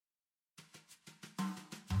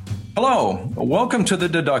Hello, welcome to The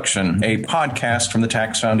Deduction, a podcast from the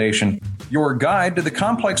Tax Foundation, your guide to the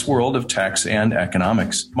complex world of tax and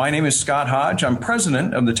economics. My name is Scott Hodge. I'm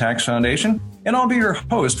president of the Tax Foundation, and I'll be your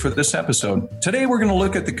host for this episode. Today, we're going to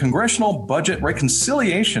look at the Congressional budget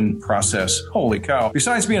reconciliation process. Holy cow.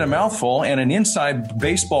 Besides being a mouthful and an inside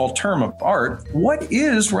baseball term of art, what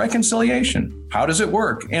is reconciliation? How does it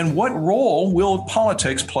work? And what role will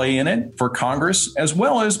politics play in it for Congress, as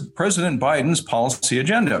well as President Biden's policy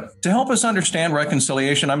agenda? To help us understand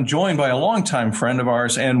reconciliation, I'm joined by a longtime friend of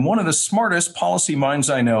ours and one of the smartest policy minds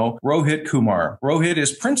I know, Rohit Kumar. Rohit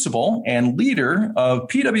is principal and leader of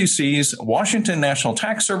PwC's Washington National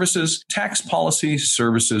Tax Services Tax Policy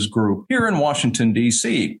Services Group here in Washington,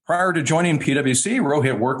 D.C. Prior to joining PwC,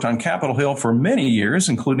 Rohit worked on Capitol Hill for many years,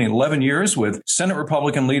 including 11 years with Senate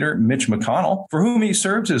Republican leader Mitch McConnell, for whom he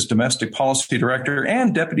serves as Domestic Policy Director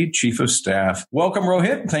and Deputy Chief of Staff. Welcome,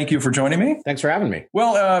 Rohit. Thank you for joining me. Thanks for having me.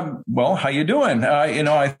 Well, how you doing?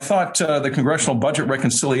 I thought the Congressional budget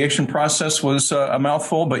reconciliation process was a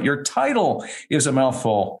mouthful, but your title is a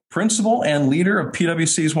mouthful. Principal and leader of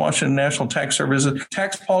PwC's Washington National Tax Services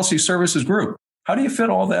Tax Policy Services Group. How do you fit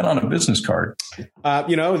all that on a business card?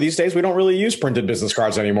 These days we don't really use printed business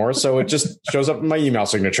cards anymore, so it just shows up in my email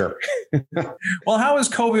signature. Well, how is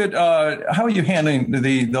COVID? How are you handling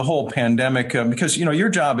the whole pandemic? Because your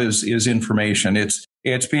job is information.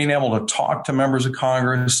 It's being able to talk to members of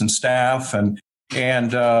Congress and staff and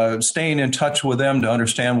staying in touch with them to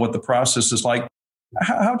understand what the process is like.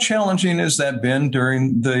 How challenging has that been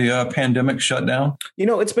during the pandemic shutdown?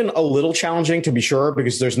 It's been a little challenging, to be sure,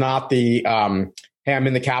 because there's not the, hey, I'm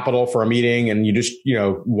in the Capitol for a meeting and you just,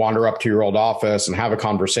 wander up to your old office and have a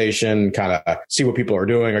conversation, kind of see what people are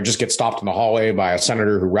doing, or just get stopped in the hallway by a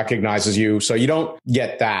senator who recognizes you. So you don't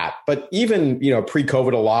get that. But even,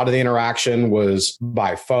 pre-COVID, a lot of the interaction was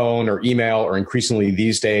by phone or email or increasingly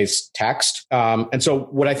these days text. And so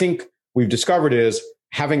what I think we've discovered is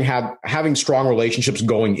having strong relationships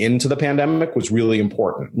going into the pandemic was really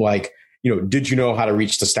important. Like, did you know how to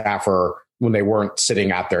reach the staffer when they weren't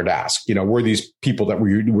sitting at their desk? Were these people that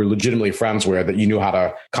we were legitimately friends with that you knew how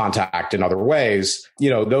to contact in other ways?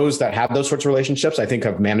 Those that have those sorts of relationships, I think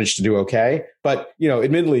have managed to do okay. But,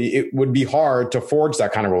 admittedly, it would be hard to forge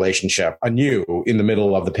that kind of relationship anew in the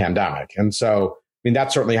middle of the pandemic. And so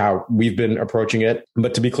that's certainly how we've been approaching it.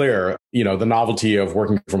 But to be clear, the novelty of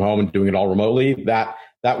working from home and doing it all remotely, that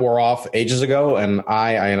wore off ages ago. And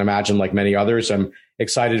I imagine, like many others, I'm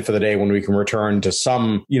excited for the day when we can return to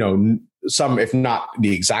some, if not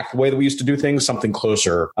the exact way that we used to do things, something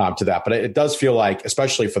closer to that. But it does feel like,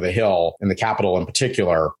 especially for the Hill and the Capitol in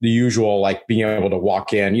particular, the usual, like being able to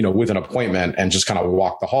walk in, with an appointment and just kind of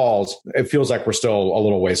walk the halls. It feels like we're still a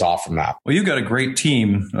little ways off from that. Well, you've got a great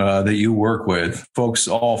team that you work with, folks,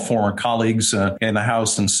 all former colleagues in the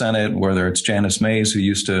House and Senate, whether it's Janice Mays, who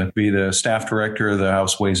used to be the staff director of the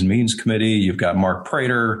House Ways and Means Committee. You've got Mark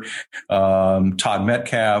Prater, Todd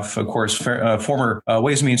Metcalf, of course, former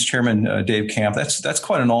Ways and Means Chairman Dave Camp. That's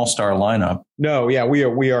quite an all-star lineup. No, yeah,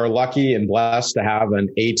 we are lucky and blessed to have an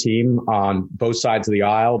A team on both sides of the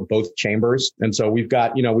aisle, both chambers. And so we've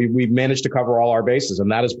got, we've managed to cover all our bases,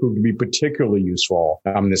 and that has proved to be particularly useful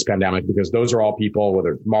in this pandemic, because those are all people,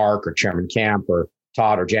 whether it's Mark or Chairman Camp or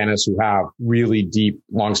Todd or Janice, who have really deep,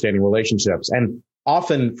 longstanding relationships. And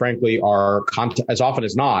often, frankly, as often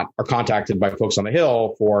as not, are contacted by folks on the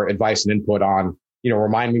Hill for advice and input on,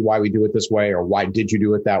 remind me why we do it this way, or why did you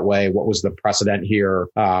do it that way? What was the precedent here?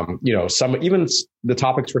 Even the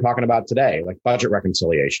topics we're talking about today, like budget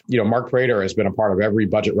reconciliation. Mark Prater has been a part of every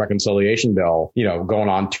budget reconciliation bill, going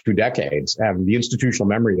on 2 decades. And the institutional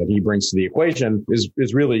memory that he brings to the equation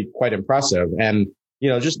is really quite impressive. And,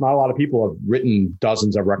 just not a lot of people have written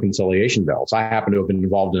dozens of reconciliation bills. I happen to have been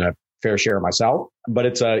involved in a fair share myself, but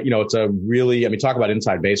it's a really, talk about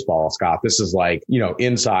inside baseball, Scott. This is like,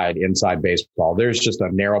 inside baseball. There's just a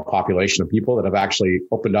narrow population of people that have actually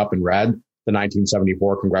opened up and read the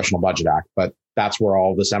 1974 Congressional Budget Act, but that's where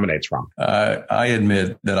all this emanates from. I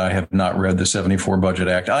admit that I have not read the 74 Budget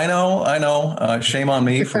Act. I know. Shame on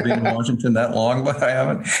me for being in Washington that long, but I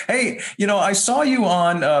haven't. Hey, I saw you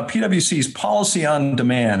on PwC's Policy on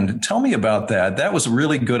Demand. Tell me about that. That was a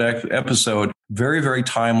really good episode. Very, very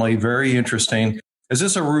timely, very interesting. Is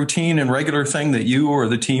this a routine and regular thing that you or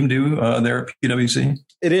the team do there at PwC?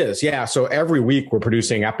 It is, yeah. So every week we're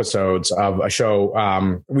producing episodes of a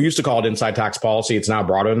show. We used to call it Inside Tax Policy. It's now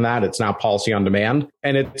broader than that. It's now Policy on Demand.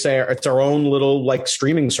 And it's our own little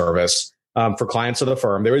streaming service for clients of the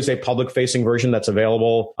firm. There is a public facing version that's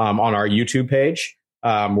available on our YouTube page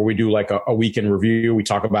where we do a week in review. We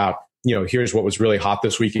talk about, here's what was really hot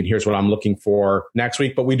this week and here's what I'm looking for next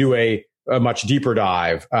week. But we do a a much deeper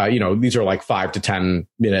dive. These are like 5 to 10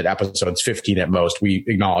 minute episodes, 15 at most. We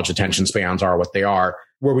acknowledge attention spans are what they are,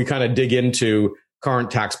 where we kind of dig into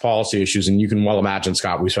current tax policy issues. And you can well imagine,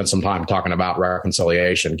 Scott, we spent some time talking about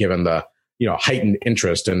reconciliation, given the heightened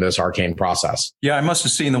interest in this arcane process. Yeah, I must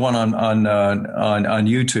have seen the one on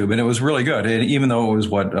YouTube, and it was really good. And even though it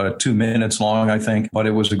was 2 minutes long, I think, but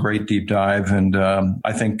it was a great deep dive. And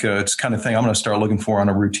I think it's the kind of thing I'm going to start looking for on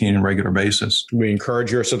a routine and regular basis. We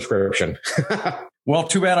encourage your subscription. Well,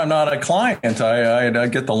 too bad I'm not a client. I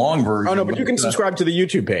get the long version. Oh, no, but you can subscribe to the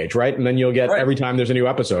YouTube page, right? And then you'll get every time there's a new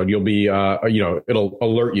episode, you'll be, it'll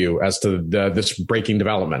alert you as to this breaking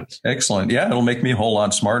development. Excellent. Yeah, it'll make me a whole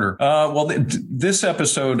lot smarter. This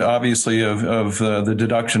episode, obviously, of the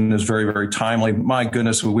deduction is very, very timely. My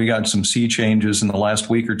goodness, we got some sea changes in the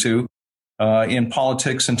last week or two in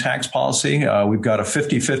politics and tax policy. We've got a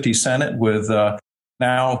 50-50 Senate with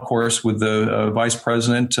now, of course, with the Vice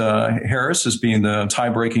President Harris as being the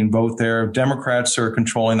tie-breaking vote there. Democrats are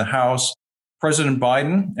controlling the House. President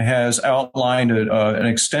Biden has outlined an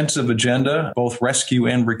extensive agenda, both rescue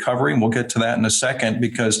and recovery. And we'll get to that in a second,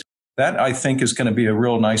 because that, I think, is going to be a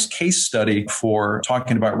real nice case study for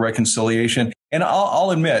talking about reconciliation. And I'll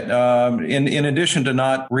admit, in addition to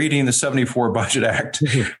not reading the 74 Budget Act,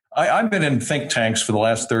 I've been in think tanks for the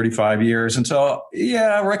last 35 years. And so,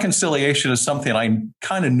 reconciliation is something I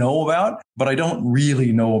kind of know about, but I don't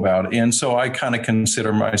really know about. And so I kind of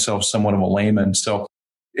consider myself somewhat of a layman. So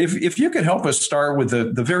if you could help us start with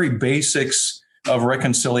the very basics of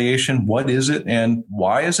reconciliation, what is it and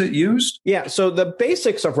why is it used? Yeah. So the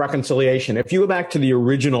basics of reconciliation, if you go back to the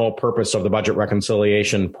original purpose of the budget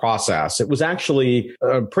reconciliation process, it was actually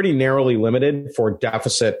pretty narrowly limited for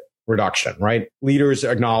deficit reduction, right? Leaders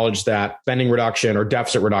acknowledge that spending reduction or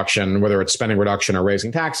deficit reduction, whether it's spending reduction or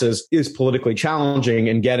raising taxes, is politically challenging,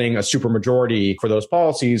 and getting a supermajority for those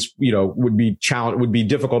policies, would be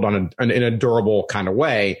difficult in a durable kind of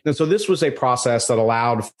way. And so this was a process that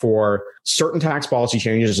allowed for certain tax policy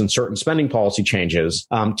changes and certain spending policy changes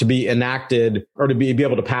to be enacted, or to be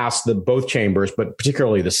able to pass both chambers, but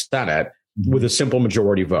particularly the Senate, with a simple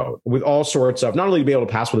majority vote, with all sorts of, not only to be able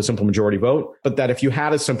to pass with a simple majority vote, but that if you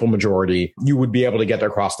had a simple majority, you would be able to get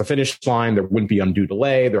across the finish line. There wouldn't be undue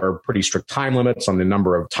delay. There are pretty strict time limits on the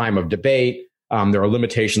number of time of debate. There are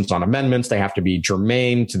limitations on amendments. They have to be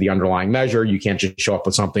germane to the underlying measure. You can't just show up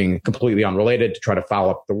with something completely unrelated to try to foul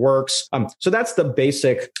up the works. So that's the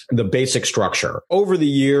basic structure. Over the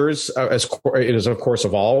years, it has, of course,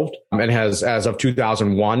 evolved, and has, as of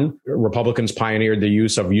 2001, Republicans pioneered the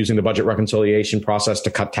use of using the budget reconciliation process to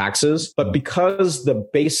cut taxes. But because the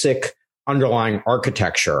basic underlying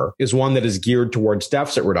architecture is one that is geared towards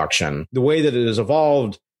deficit reduction, the way that it has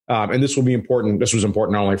evolved, and this will be important. This was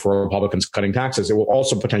important not only for Republicans cutting taxes, it will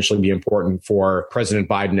also potentially be important for President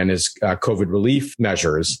Biden and his COVID relief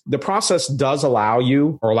measures. The process does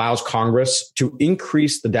allows Congress to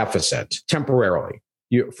increase the deficit temporarily.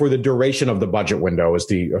 For the duration of the budget window is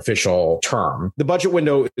the official term. The budget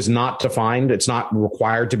window is not defined. It's not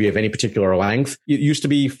required to be of any particular length. It used to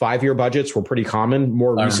be 5-year budgets were pretty common.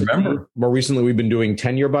 More recently, we've been doing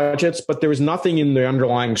 10-year budgets, but there was nothing in the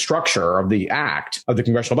underlying structure of the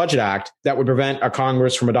Congressional Budget Act, that would prevent a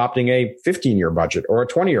Congress from adopting a 15-year budget or a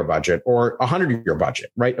 20-year budget or a 100-year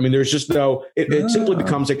budget, right? I mean, there's just it simply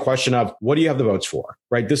becomes a question of, what do you have the votes for,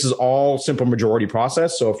 right? This is all simple majority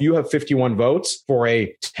process. So if you have 51 votes for a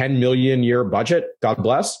 10 million year budget, God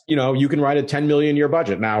bless, you can write a 10 million year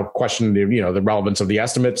budget. Now, question the relevance of the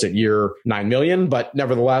estimates at year 9 million, but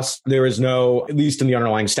nevertheless, there is no, at least in the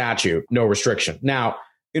underlying statute, no restriction. Now,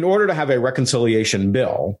 in order to have a reconciliation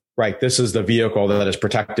bill, right, this is the vehicle that is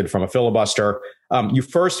protected from a filibuster. You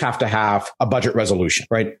first have to have a budget resolution,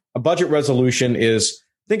 right? A budget resolution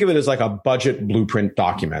think of it as like a budget blueprint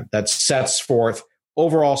document that sets forth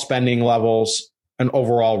overall spending levels and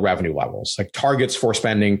overall revenue levels, like targets for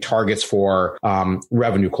spending, targets for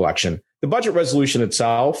revenue collection. The budget resolution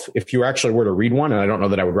itself, if you actually were to read one, and I don't know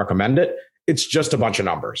that I would recommend it, it's just a bunch of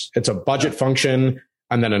numbers. It's a budget function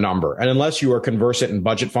and then a number. And unless you are conversant in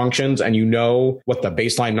budget functions and you know what the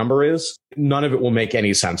baseline number is, none of it will make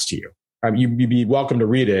any sense to you. You'd be welcome to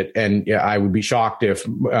read it. And I would be shocked if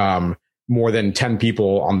more than 10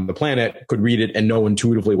 people on the planet could read it and know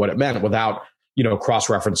intuitively what it meant without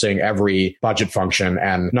cross-referencing every budget function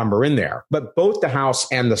and number in there. But both the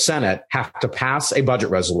House and the Senate have to pass a budget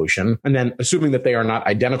resolution. And then assuming that they are not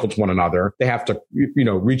identical to one another, they have to,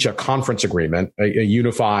 reach a conference agreement, a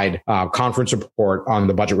unified conference report on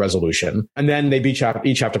the budget resolution. And then they each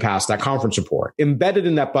have to pass that conference report. Embedded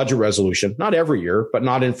in that budget resolution, not every year, but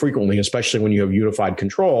not infrequently, especially when you have unified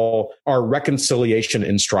control, are reconciliation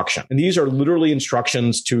instruction. And these are literally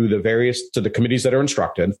instructions to the committees that are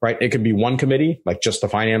instructed, right? It could be one committee, like just the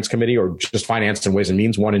finance committee or just finance and ways and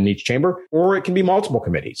means, one in each chamber, or it can be multiple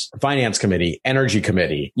committees, finance committee, energy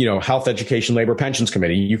committee, health, education, labor, pensions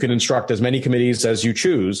committee. You can instruct as many committees as you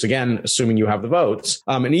choose, again, assuming you have the votes.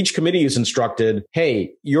 And each committee is instructed,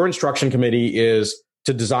 hey, your instruction committee is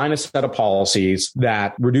to design a set of policies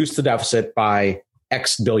that reduce the deficit by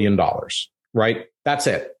X billion dollars, right? That's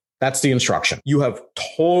it. That's the instruction. You have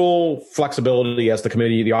total flexibility as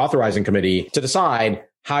the authorizing committee, to decide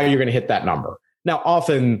how you're going to hit that number. Now,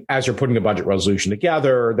 often as you're putting the budget resolution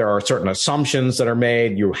together, there are certain assumptions that are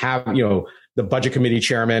made. You have, the budget committee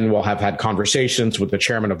chairman will have had conversations with the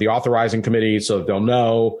chairman of the authorizing committee, so that they'll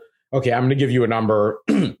know, okay, I'm going to give you a number.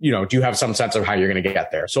 Do you have some sense of how you're going to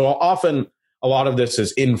get there? So often a lot of this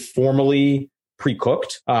is informally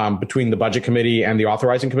pre-cooked between the budget committee and the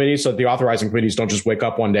authorizing committee. So the authorizing committees don't just wake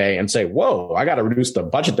up one day and say, whoa, I got to reduce the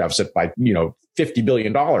budget deficit by, $50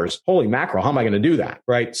 billion. Holy mackerel. How am I going to do that?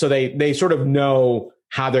 Right. So they sort of know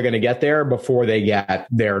how they're going to get there before they get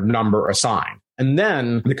their number assigned. And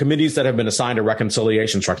then the committees that have been assigned a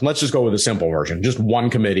reconciliation instruction, let's just go with a simple version, just one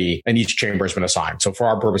committee and each chamber has been assigned. So for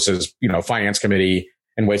our purposes, finance committee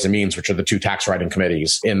and ways and means, which are the two tax writing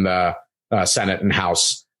committees in the Senate and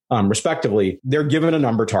House, respectively, they're given a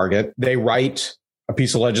number target. They write a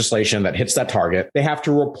piece of legislation that hits that target. They have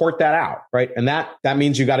to report that out, right? And that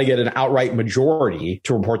means you got to get an outright majority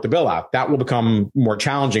to report the bill out. That will become more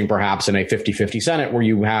challenging, perhaps, in a 50-50 Senate, where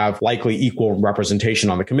you have likely equal representation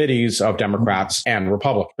on the committees of Democrats and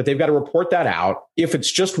Republicans. But they've got to report that out. If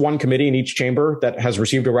it's just one committee in each chamber that has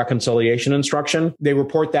received a reconciliation instruction, they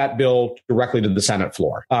report that bill directly to the Senate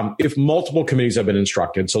floor. If multiple committees have been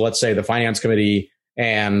instructed, so let's say the Finance Committee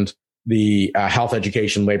and the Health,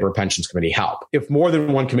 Education, Labor, Pensions Committee help. If more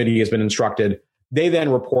than one committee has been instructed, they then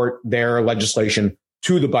report their legislation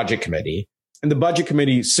to the Budget Committee. And the Budget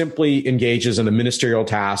Committee simply engages in the ministerial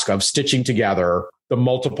task of stitching together the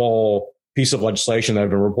multiple pieces of legislation that have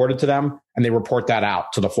been reported to them, and they report that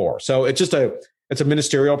out to the floor. So it's a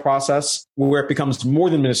ministerial process. Where it becomes more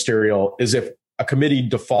than ministerial is if a committee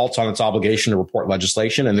defaults on its obligation to report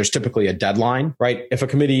legislation, and there's typically a deadline, right? If a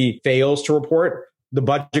committee fails to report, the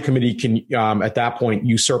Budget Committee can, at that point,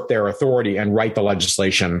 usurp their authority and write the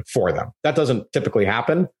legislation for them. That doesn't typically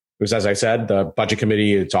happen because, as I said, the Budget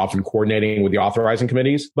Committee, it's often coordinating with the authorizing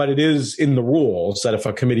committees. But it is in the rules that if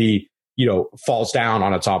a committee, falls down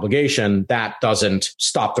on its obligation, that doesn't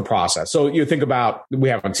stop the process. So you think about, we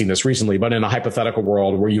haven't seen this recently, but in a hypothetical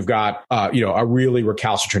world where you've got, a really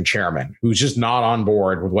recalcitrant chairman who's just not on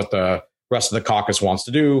board with what the rest of the caucus wants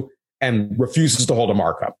to do and refuses to hold a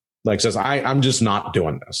markup. Like says, I'm just not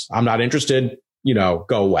doing this. I'm not interested, go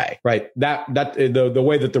away, right? The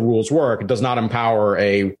way that the rules work, it does not empower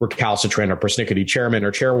a recalcitrant or persnickety chairman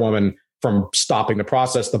or chairwoman from stopping the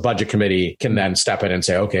process. The Budget Committee can then step in and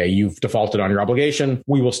say, okay, you've defaulted on your obligation.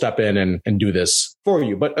 We will step in and do this for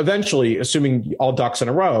you. But eventually, assuming all ducks in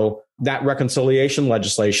a row, that reconciliation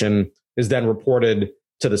legislation is then reported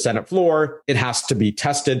to the Senate floor. It has to be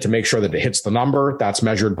tested to make sure that it hits the number. That's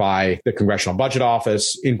measured by the Congressional Budget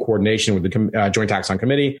Office in coordination with the Joint Tax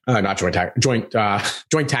Committee. Joint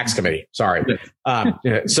Tax Committee. Sorry.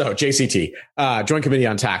 So JCT, Joint Committee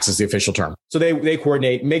on Tax is the official term. So they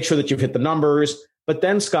coordinate, make sure that you've hit the numbers. But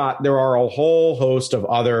then, Scott, there are a whole host of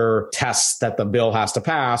other tests that the bill has to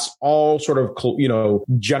pass, all sort of,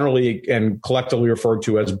 generally and collectively referred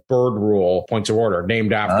to as Byrd Rule points of order,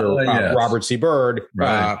 named after Robert C. Byrd,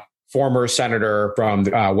 right. Former senator from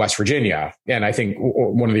West Virginia. And I think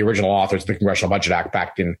one of the original authors of the Congressional Budget Act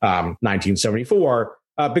back in 1974.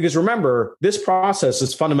 Because remember, this process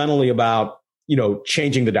is fundamentally about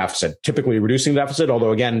changing the deficit, typically reducing the deficit.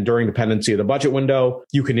 Although, again, during the pendency of the budget window,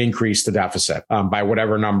 you can increase the deficit by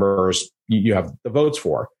whatever numbers you have the votes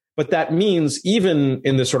for. But that means even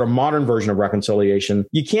in this sort of modern version of reconciliation,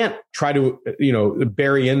 you can't try to,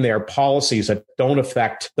 bury in there policies that don't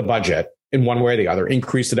affect the budget in one way or the other,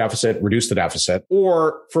 increase the deficit, reduce the deficit,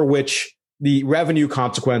 or for which the revenue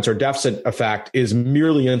consequence or deficit effect is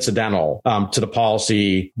merely incidental to the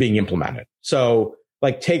policy being implemented. So,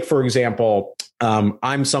 take, for example,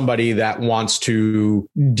 I'm somebody that wants to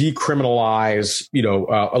decriminalize,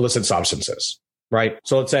 illicit substances, right?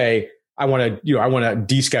 So let's say I want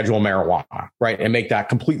to deschedule marijuana, right? And make that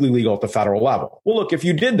completely legal at the federal level. Well, look, if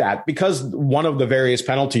you did that, because one of the various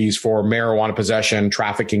penalties for marijuana possession,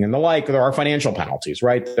 trafficking, and the like, there are financial penalties,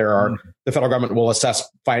 right? There are, the federal government will assess,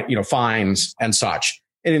 fines and such.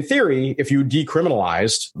 And in theory, if you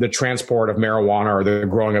decriminalized the transport of marijuana or the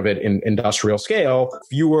growing of it in industrial scale,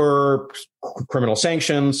 fewer criminal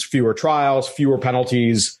sanctions, fewer trials, fewer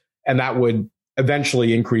penalties, and that would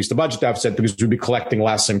eventually increase the budget deficit because we'd be collecting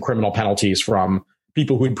less in criminal penalties from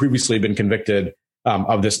people who had previously been convicted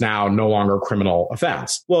of this now no longer criminal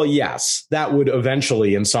offense. Well, yes, that would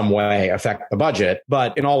eventually in some way affect the budget.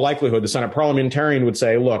 But in all likelihood, the Senate parliamentarian would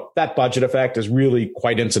say, look, that budget effect is really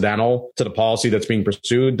quite incidental to the policy that's being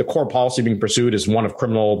pursued. The core policy being pursued is one of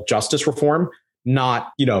criminal justice reform,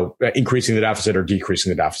 not, increasing the deficit or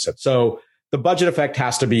decreasing the deficit. So the budget effect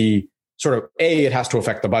has to be sort of A, it has to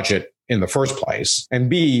affect the budget in the first place.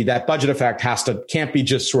 And B, that budget effect can't be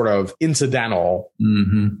just sort of incidental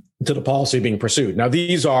to the policy being pursued. Now,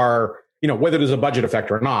 these are, whether there's a budget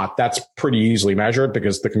effect or not, that's pretty easily measured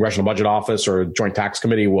because the Congressional Budget Office or Joint Tax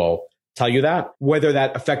Committee will tell you that. Whether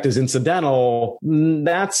that effect is incidental,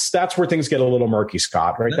 that's where things get a little murky,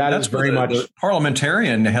 Scott, right? That's very much. The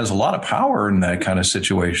parliamentarian has a lot of power in that kind of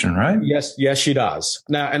situation, right? Yes, she does.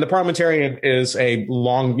 Now, and the parliamentarian is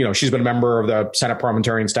she's been a member of the Senate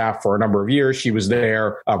parliamentarian staff for a number of years. She was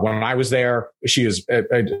there when I was there. She is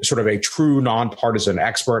a sort of a true nonpartisan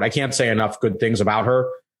expert. I can't say enough good things about her.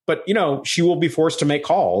 But, she will be forced to make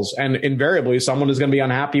calls and invariably someone is going to be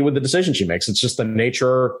unhappy with the decision she makes. It's just the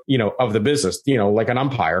nature, of the business, like an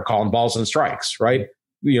umpire calling balls and strikes, right?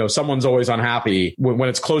 Someone's always unhappy when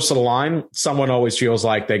it's close to the line. Someone always feels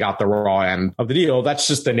like they got the raw end of the deal. That's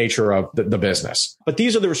just the nature of the business. But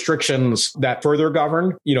these are the restrictions that further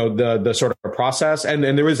govern, the sort of process. And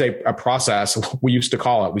there is a process, we used to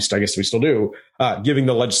call it, I guess we still do, giving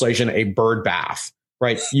the legislation a bird bath,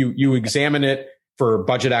 right? You examine it for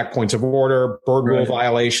Budget Act points of order, bird rule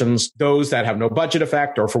violations, those that have no budget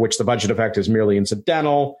effect or for which the budget effect is merely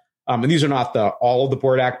incidental. And these are not all of the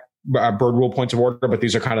bird rule points of order, but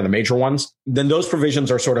these are kind of the major ones. Then those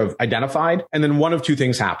provisions are sort of identified. And then one of two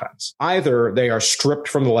things happens. Either they are stripped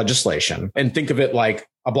from the legislation, and think of it like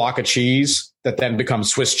a block of cheese that then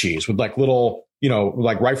becomes Swiss cheese with like little,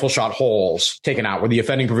 like rifle shot holes taken out where the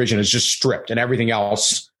offending provision is just stripped and everything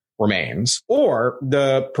else remains, or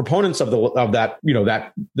the proponents of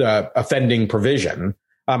the offending provision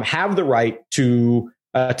have the right to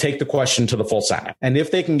take the question to the full Senate. And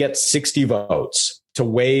if they can get 60 votes to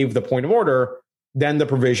waive the point of order, then the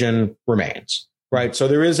provision remains, right? So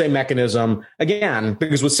there is a mechanism, again,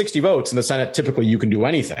 because with 60 votes in the Senate, typically you can do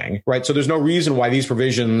anything, right? So there's no reason why these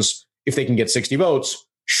provisions, if they can get 60 votes,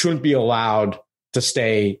 shouldn't be allowed to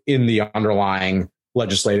stay in the underlying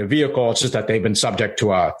legislative vehicle. It's just that they've been subject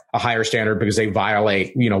to a higher standard because they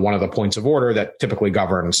violate, one of the points of order that typically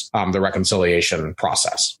governs the reconciliation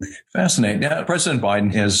process. Fascinating. Now, President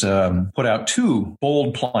Biden has put out two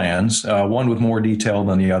bold plans, one with more detail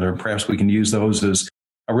than the other. Perhaps we can use those as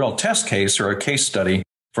a real test case or a case study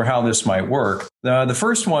for how this might work. The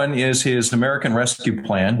first one is his American Rescue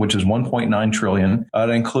Plan, which is $1.9 trillion. It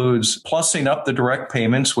includes plussing up the direct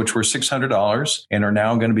payments, which were $600 and are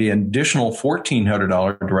now going to be an additional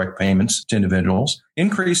 $1,400 direct payments to individuals,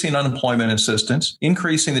 increasing unemployment assistance,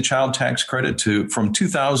 increasing the child tax credit from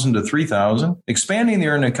 $2,000 to $3,000, expanding the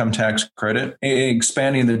earned income tax credit,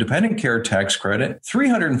 expanding the dependent care tax credit,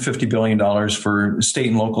 $350 billion for state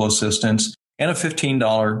and local assistance, and a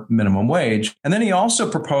 $15 minimum wage. And then he also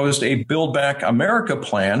proposed a Build Back America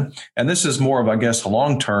plan. And this is more of, I guess, a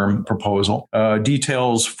long-term proposal,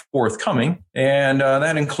 details forthcoming. And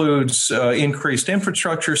that includes increased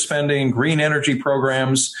infrastructure spending, green energy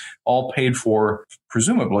programs, all paid for,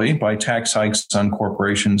 presumably, by tax hikes on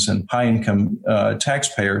corporations and high-income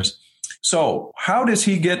taxpayers. So how does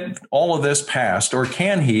he get all of this passed, or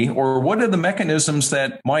can he, or what are the mechanisms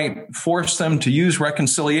that might force them to use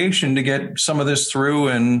reconciliation to get some of this through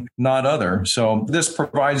and not other? So this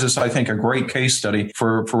provides us, I think, a great case study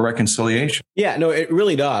for reconciliation. Yeah, no, it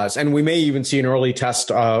really does. And we may even see an early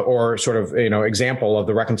test or sort of, example of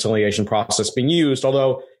the reconciliation process being used,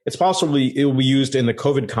 although it's possibly it will be used in the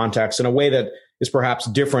COVID context in a way that is perhaps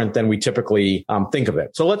different than we typically think of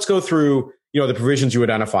it. So let's go through the provisions you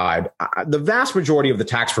identified. The vast majority of the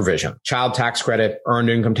tax provision, child tax credit, earned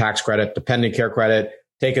income tax credit, dependent care credit,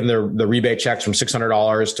 taking the rebate checks from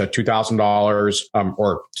 $600 to $2,000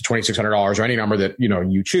 or to $2,600 or any number that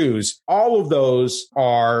you choose. All of those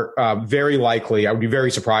are very likely, I would be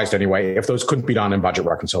very surprised anyway, if those couldn't be done in budget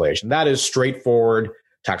reconciliation. That is straightforward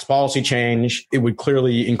tax policy change. It would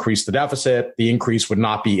clearly increase the deficit. The increase would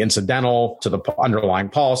not be incidental to the underlying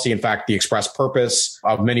policy. In fact, the express purpose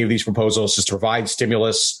of many of these proposals is to provide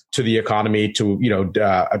stimulus to the economy, to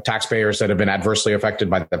taxpayers that have been adversely affected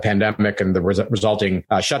by the pandemic and the resulting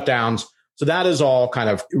shutdowns. So that is all kind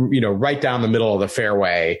of right down the middle of the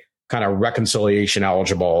fairway, kind of reconciliation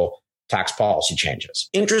eligible tax policy changes.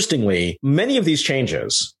 Interestingly, many of these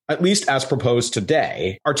changes, at least as proposed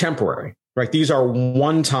today, are temporary, right? These are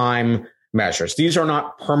one-time measures. These are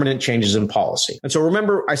not permanent changes in policy. And so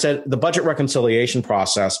remember, I said the budget reconciliation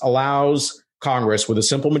process allows Congress, with a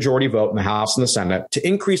simple majority vote in the House and the Senate, to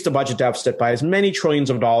increase the budget deficit by as many trillions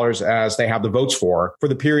of dollars as they have the votes for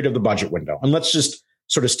the period of the budget window. And let's just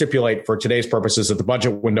sort of stipulate for today's purposes that the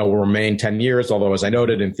budget window will remain 10 years, although, as I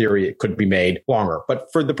noted, in theory, it could be made longer.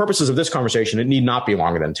 But for the purposes of this conversation, it need not be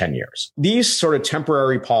longer than 10 years. These sort of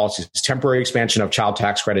temporary policies, temporary expansion of child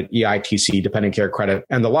tax credit, EITC, dependent care credit,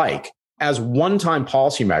 and the like, as one-time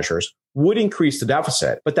policy measures would increase the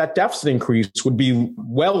deficit, but that deficit increase would be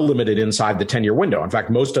well limited inside the 10-year window. In fact,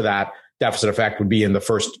 most of that deficit effect would be in the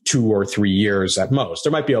first 2 or 3 years at most.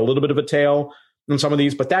 There might be a little bit of a tail in some of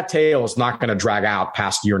these, but that tail is not going to drag out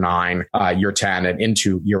past year 9, year 10, and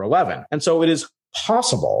into year 11. And so it is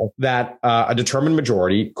possible that a determined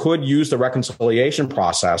majority could use the reconciliation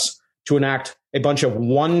process to enact a bunch of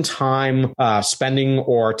one-time spending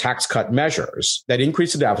or tax cut measures that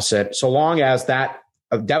increase the deficit, so long as that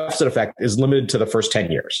deficit effect is limited to the first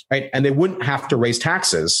 10 years, right? And they wouldn't have to raise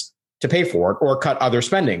taxes to pay for it or cut other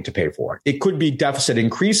spending to pay for it. It could be deficit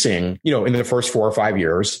increasing, in the first 4 or 5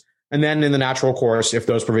 years. And then in the natural course, if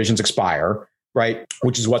those provisions expire, right,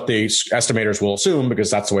 which is what the estimators will assume because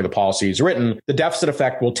that's the way the policy is written, the deficit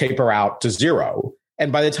effect will taper out to zero.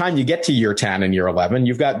 And by the time you get to year 10 and year 11,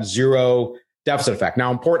 you've got zero deficit effect.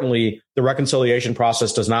 Now, importantly, the reconciliation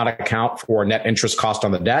process does not account for net interest cost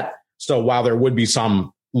on the debt. So while there would be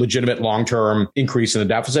some legitimate long-term increase in the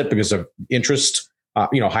deficit because of interest,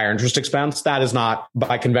 higher interest expense, that is not,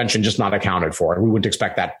 by convention, just not accounted for. We wouldn't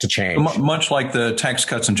expect that to change. Much like the Tax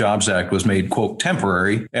Cuts and Jobs Act was made, quote,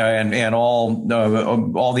 temporary, and all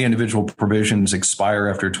the individual provisions expire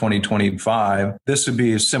after 2025. This would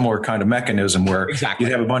be a similar kind of mechanism where you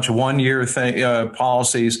have a bunch of one-year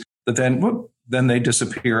policies that then they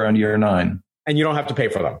disappear on year 9. And you don't have to pay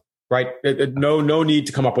for them. Right? No need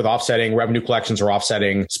to come up with offsetting revenue collections or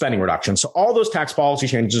offsetting spending reductions. So all those tax policy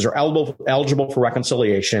changes are eligible for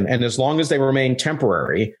reconciliation. And as long as they remain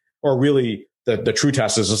temporary, or really the true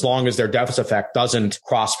test is as long as their deficit effect doesn't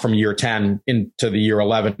cross from year 10 into the year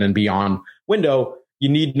 11 and beyond window, you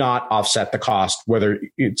need not offset the cost, whether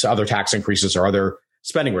it's other tax increases or other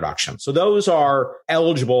spending reductions. So those are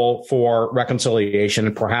eligible for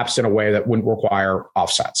reconciliation, perhaps in a way that wouldn't require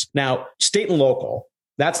offsets. Now, state and local,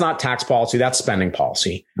 that's not tax policy, that's spending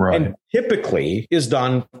policy. Right. And typically is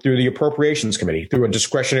done through the Appropriations Committee, through a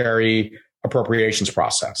discretionary appropriations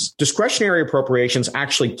process. Discretionary appropriations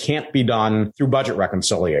actually can't be done through budget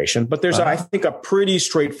reconciliation, but there's, I think, a pretty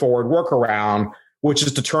straightforward workaround, which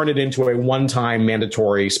is to turn it into a one-time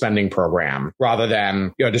mandatory spending program rather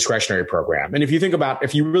than a discretionary program. And if you think about,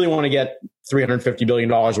 if you really want to get $350 billion,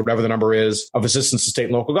 whatever the number is, of assistance to state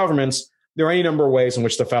and local governments, there are any number of ways in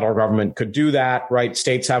which the federal government could do that, right?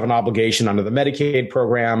 States have an obligation under the Medicaid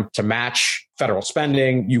program to match federal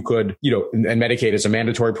spending. You could, and Medicaid is a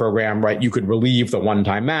mandatory program, right? You could relieve the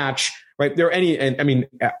one-time match, right? There are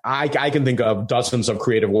I can think of dozens of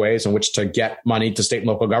creative ways in which to get money to state and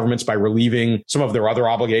local governments by relieving some of their other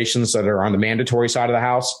obligations that are on the mandatory side of the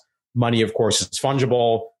house. Money, of course, is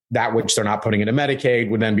fungible. That which they're not putting into Medicaid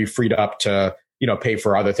would then be freed up to pay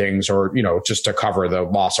for other things or, just to cover the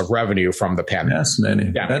loss of revenue from the pandemic.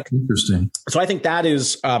 Fascinating. Yeah. That's interesting. So I think that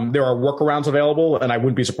is, there are workarounds available, and I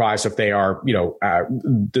wouldn't be surprised if they are,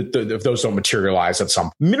 if those don't materialize at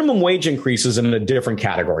some. Minimum wage increases in a different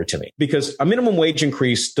category to me, because a minimum wage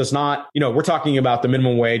increase does not, we're talking about the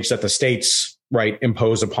minimum wage that the states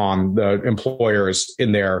impose upon the employers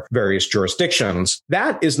in their various jurisdictions.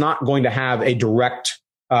 That is not going to have a direct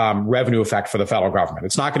revenue effect for the federal government.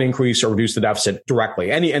 It's not going to increase or reduce the deficit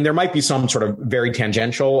directly. And there might be some sort of very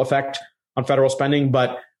tangential effect on federal spending,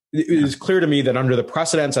 but it is clear to me that under the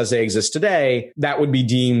precedents as they exist today, that would be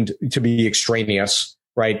deemed to be extraneous,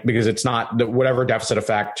 right? Because it's not whatever deficit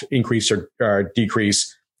effect, increase or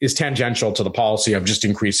decrease, is tangential to the policy of just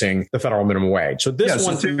increasing the federal minimum wage. So this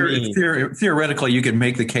theoretically, you could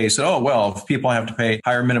make the case that, if people have to pay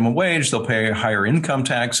higher minimum wage, they'll pay higher income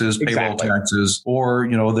taxes, payroll taxes, or,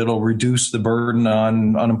 that'll reduce the burden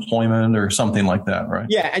on unemployment or something like that, right?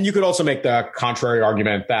 Yeah. And you could also make the contrary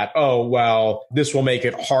argument that, this will make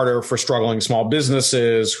it harder for struggling small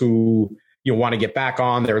businesses who want to get back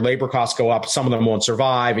on. Their labor costs go up. Some of them won't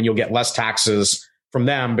survive, and you'll get less taxes from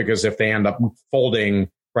them because if they end up folding,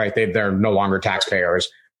 right, they're no longer taxpayers.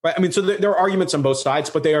 Right? I mean, so there are arguments on both sides,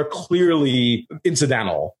 but they are clearly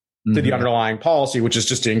incidental to the underlying policy, which is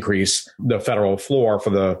just to increase the federal floor for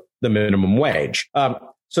the minimum wage.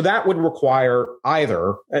 So that would require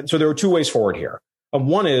either. And so there are two ways forward here.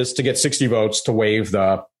 One is to get 60 votes to waive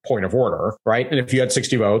the point of order, right? And if you had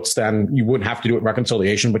 60 votes, then you wouldn't have to do it in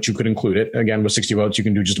reconciliation, but you could include it. Again, with 60 votes, you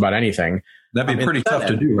can do just about anything. That'd be pretty tough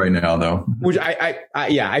to do right now, though. Which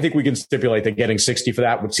I think we can stipulate that getting 60 for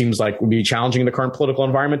that would seems like would be challenging in the current political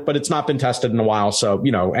environment, but it's not been tested in a while. So,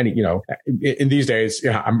 in these days,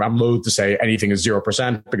 I'm loath to say anything is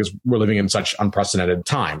 0% because we're living in such unprecedented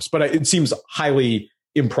times, but it seems highly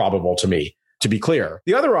improbable to me. To be clear,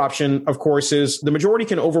 the other option, of course, is the majority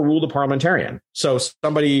can overrule the parliamentarian. So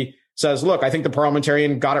somebody says, look, I think the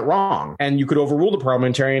parliamentarian got it wrong. And you could overrule the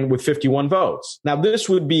parliamentarian with 51 votes. Now, this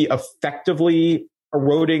would be effectively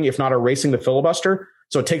eroding, if not erasing, the filibuster.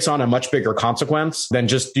 So it takes on a much bigger consequence than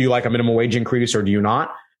just, do you like a minimum wage increase or do you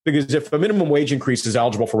not? Because if a minimum wage increase is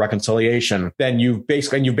eligible for reconciliation, then you've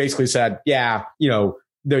basically said, yeah,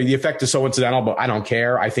 the effect is so incidental, but I don't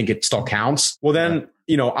care. I think it still counts. Well, then,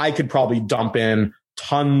 I could probably dump in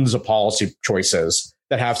tons of policy choices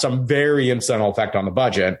that have some very incidental effect on the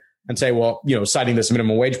budget and say, well, citing this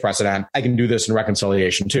minimum wage precedent, I can do this in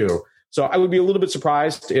reconciliation too. So I would be a little bit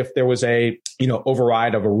surprised if there was a,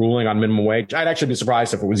 override of a ruling on minimum wage. I'd actually be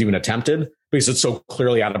surprised if it was even attempted because it's so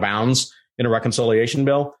clearly out of bounds in a reconciliation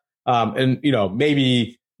bill.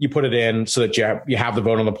 Maybe you put it in so that you have the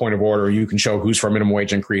vote on the point of order. You can show who's for a minimum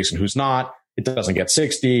wage increase and who's not. It doesn't get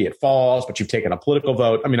 60, it falls, but you've taken a political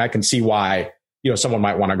vote. I mean, I can see why, someone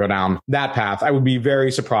might want to go down that path. I would be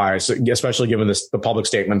very surprised, especially given the public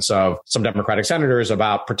statements of some Democratic senators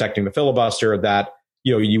about protecting the filibuster, that,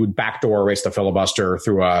 you would backdoor erase the filibuster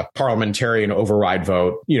through a parliamentarian override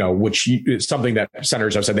vote, which is something that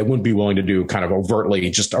senators have said they wouldn't be willing to do, kind of overtly,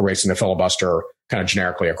 just erasing the filibuster kind of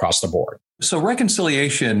generically across the board. So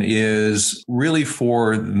reconciliation is really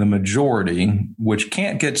for the majority, which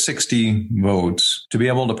can't get 60 votes to be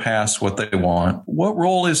able to pass what they want. What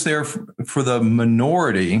role is there for the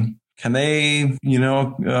minority? Can they, do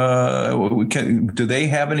they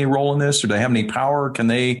have any role in this? Do they have any power? Can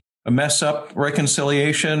they mess up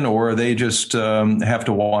reconciliation, or they just have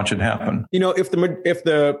to watch it happen? If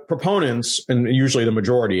the proponents, and usually the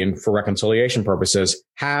majority, and for reconciliation purposes,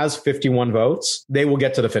 has 51 votes, they will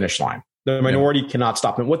get to the finish line. The minority cannot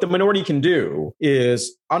stop them. What the minority can do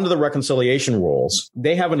is, under the reconciliation rules,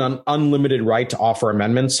 they have an unlimited right to offer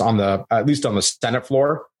amendments at least on the Senate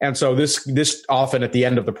floor. And so this often at the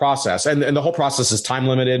end of the process, and the whole process is time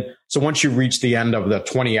limited. So once you reach the end of the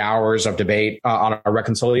 20 hours of debate on a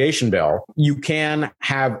reconciliation bill, you can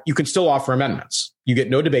still offer amendments. You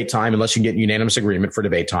get no debate time unless you get unanimous agreement for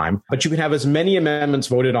debate time, but you can have as many amendments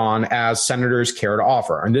voted on as senators care to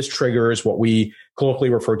offer. And this triggers what we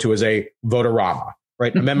colloquially refer to as a vote-a-rama,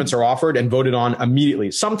 right? Amendments are offered and voted on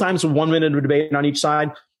immediately, sometimes with 1 minute of debate on each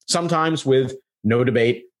side, sometimes with no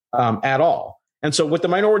debate at all. And so what the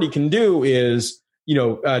minority can do is,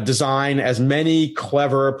 design as many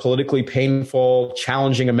clever, politically painful,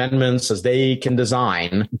 challenging amendments as they can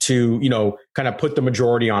design to, kind of put the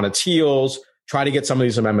majority on its heels, try to get some of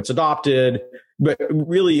these amendments adopted. But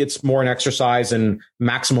really, it's more an exercise in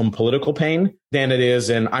maximum political pain than it is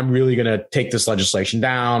in, I'm really going to take this legislation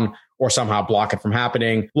down or somehow block it from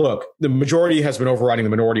happening. Look, the majority has been overriding the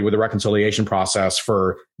minority with the reconciliation process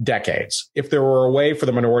for decades. If there were a way for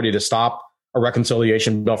the minority to stop a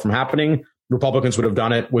reconciliation bill from happening, Republicans would have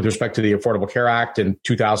done it with respect to the Affordable Care Act in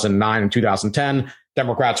 2009 and 2010.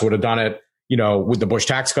 Democrats would have done it, with the Bush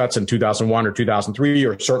tax cuts in 2001 or 2003,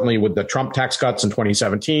 or certainly with the Trump tax cuts in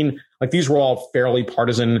 2017. Like, these were all fairly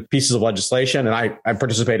partisan pieces of legislation. And I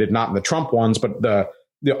participated not in the Trump ones, but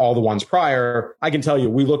all the ones prior. I can tell you,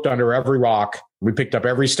 we looked under every rock. We picked up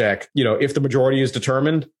every stick. If the majority is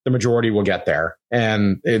determined, the majority will get there.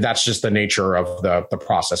 And that's just the nature of the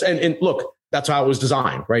process. And look, that's how it was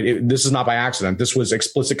designed, right? This is not by accident. This was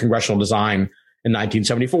explicit congressional design in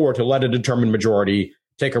 1974 to let a determined majority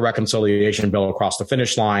take a reconciliation bill across the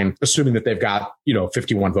finish line, assuming that they've got,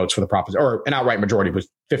 51 votes for the proposition, or an outright majority was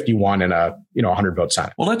 51 in a, 100 vote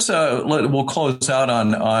Senate. Well, we'll close out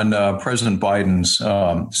on President Biden's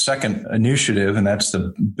second initiative, and that's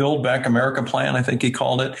the Build Back America plan, I think he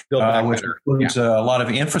called it, which includes a lot of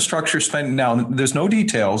infrastructure spending. Now, there's no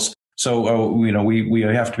details, so we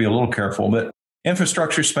have to be a little careful, but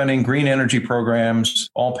infrastructure spending, green energy programs,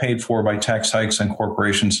 all paid for by tax hikes on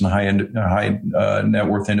corporations and high net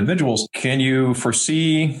worth individuals. Can you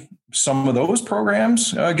foresee some of those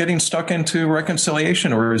programs getting stuck into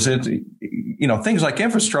reconciliation, or is it, things like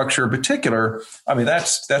infrastructure in particular? I mean,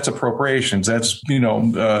 that's appropriations, that's,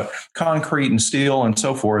 concrete and steel and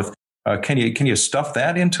so forth. Can you stuff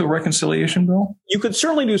that into a reconciliation bill? You could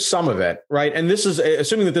certainly do some of it, right? And this is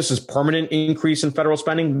assuming that this is permanent increase in federal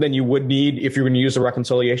spending, then you would need, if you're going to use the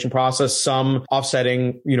reconciliation process, some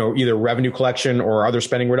offsetting, either revenue collection or other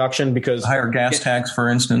spending reduction, because higher gas tax, for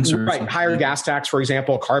instance, right? Higher gas tax, for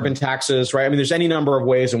example, carbon taxes, right? I mean, there's any number of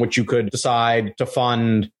ways in which you could decide to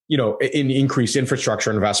fund in increased infrastructure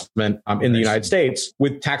investment in the United States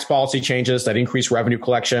with tax policy changes that increase revenue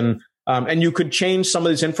collection. And you could change some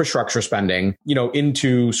of this infrastructure spending,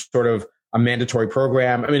 into sort of a mandatory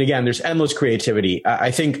program. I mean, again, there's endless creativity.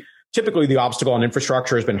 I think typically the obstacle on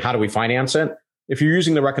infrastructure has been, how do we finance it? If you're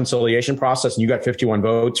using the reconciliation process and you got 51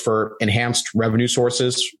 votes for enhanced revenue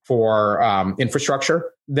sources for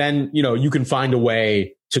infrastructure, then, you can find a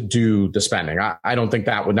way to do the spending. I don't think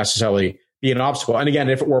that would necessarily be an obstacle. And again,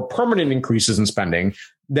 if it were permanent increases in spending,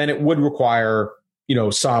 then it would require,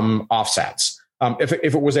 some offsets. If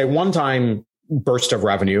it was a one-time burst of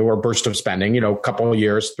revenue or burst of spending, a couple of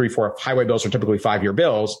years, 3-4 highway bills are typically 5-year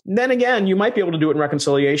bills, then again, you might be able to do it in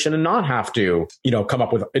reconciliation and not have to, come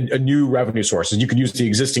up with a new revenue sources. You could use the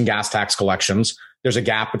existing gas tax collections. There's a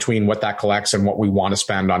gap between what that collects and what we want to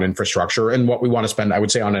spend on infrastructure and what we want to spend, I would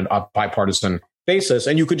say, on a bipartisan basis.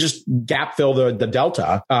 And you could just gap fill the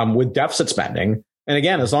delta with deficit spending. And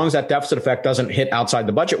again, as long as that deficit effect doesn't hit outside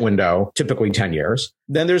the budget window, typically 10 years,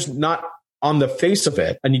 then there's not, on the face of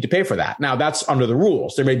it, a need to pay for that. Now, that's under the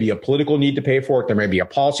rules. There may be a political need to pay for it. There may be a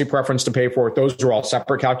policy preference to pay for it. Those are all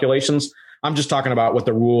separate calculations. I'm just talking about what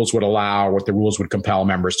the rules would allow, what the rules would compel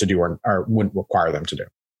members to do or would require them to do.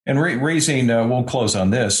 And raising, we'll close on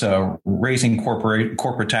this, raising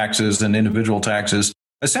corporate taxes and individual taxes,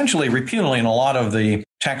 essentially repealing a lot of the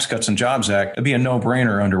Tax Cuts and Jobs Act, would be a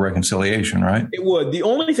no-brainer under reconciliation, right? It would. The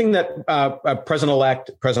only thing that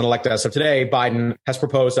President-elect as of today, Biden, has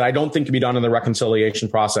proposed that I don't think can be done in the reconciliation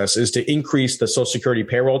process is to increase the Social Security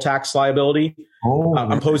payroll tax liability,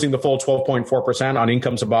 imposing the full 12.4% on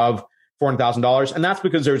incomes above $400,000. And that's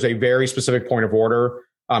because there's a very specific point of order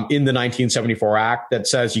in the 1974 Act that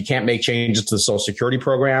says you can't make changes to the Social Security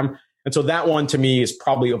program. And so that one, to me, is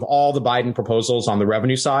probably, of all the Biden proposals on the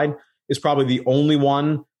revenue side, is probably the only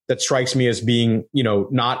one that strikes me as being,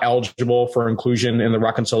 not eligible for inclusion in the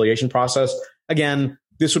reconciliation process. Again,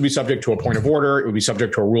 this would be subject to a point of order. It would be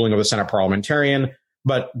subject to a ruling of the Senate parliamentarian.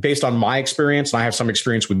 But based on my experience, and I have some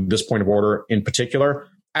experience with this point of order in particular,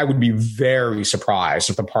 I would be very surprised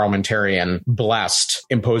if the parliamentarian blessed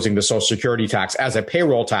imposing the Social Security tax as a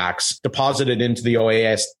payroll tax deposited into the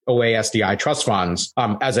OASDI trust funds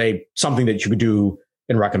as something that you could do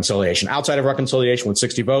in reconciliation. Outside of reconciliation with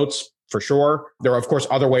 60 votes, for sure. There are, of course,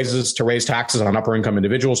 other ways to raise taxes on upper income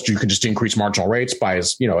individuals. You could just increase marginal rates by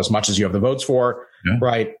as much as you have the votes for,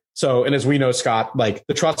 right? So, and as we know, Scott, like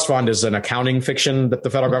the trust fund is an accounting fiction that the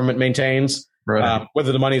federal government maintains. Right.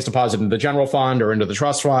 Whether the money is deposited into the general fund or into the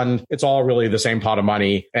trust fund, it's all really the same pot of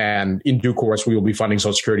money. And in due course, we will be funding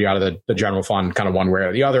Social Security out of the general fund, kind of one way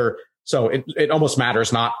or the other. So it almost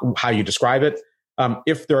matters not how you describe it.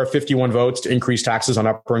 If there are 51 votes to increase taxes on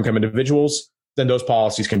upper income individuals, then those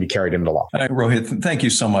policies can be carried into law. Rohit, thank you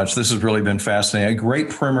so much. This has really been fascinating. A great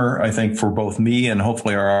primer, I think, for both me and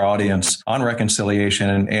hopefully our audience on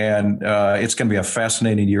reconciliation. And it's going to be a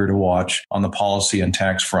fascinating year to watch on the policy and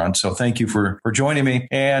tax front. So thank you for joining me.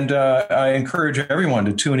 And I encourage everyone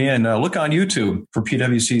to tune in. Look on YouTube for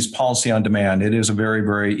PwC's Policy on Demand. It is a very,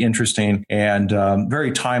 very interesting and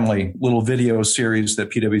very timely little video series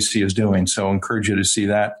that PwC is doing. So I encourage you to see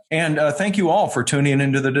that. And thank you all for tuning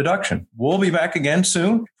into The Deduction. We'll be back again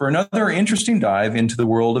soon for another interesting dive into the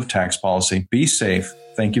world of tax policy. Be safe.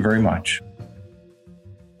 Thank you very much.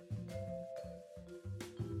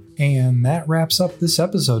 And that wraps up this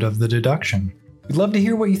episode of The Deduction. We'd love to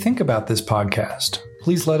hear what you think about this podcast.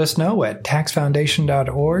 Please let us know at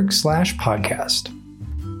taxfoundation.org/podcast.